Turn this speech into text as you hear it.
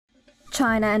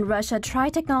China and Russia try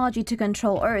technology to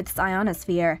control Earth's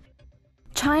ionosphere.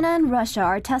 China and Russia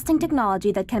are testing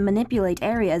technology that can manipulate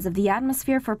areas of the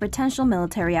atmosphere for potential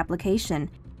military application.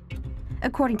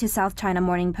 According to South China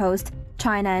Morning Post,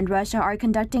 China and Russia are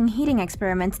conducting heating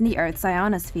experiments in the Earth's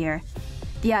ionosphere.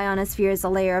 The ionosphere is a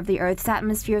layer of the Earth's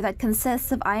atmosphere that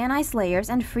consists of ionized layers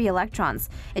and free electrons.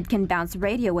 It can bounce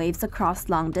radio waves across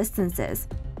long distances.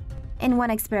 In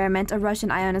one experiment, a Russian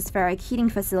ionospheric heating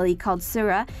facility called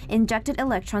Sura injected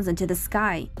electrons into the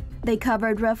sky. They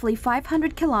covered roughly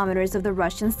 500 kilometers of the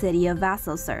Russian city of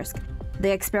Vasilsursk.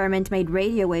 The experiment made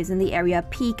radio waves in the area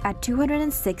peak at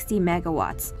 260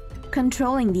 megawatts.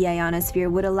 Controlling the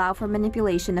ionosphere would allow for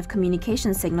manipulation of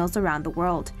communication signals around the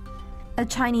world. A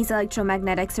Chinese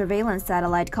electromagnetic surveillance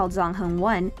satellite called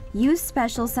Zhongheng-1 used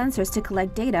special sensors to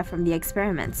collect data from the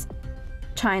experiments.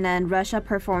 China and Russia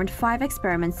performed 5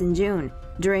 experiments in June.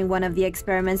 During one of the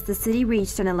experiments, the city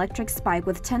reached an electric spike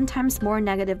with 10 times more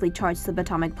negatively charged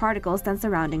subatomic particles than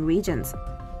surrounding regions.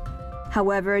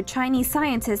 However, Chinese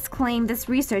scientists claim this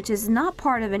research is not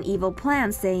part of an evil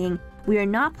plan, saying, "We are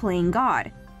not playing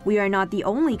God. We are not the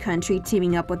only country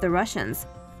teaming up with the Russians.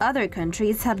 Other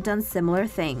countries have done similar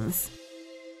things."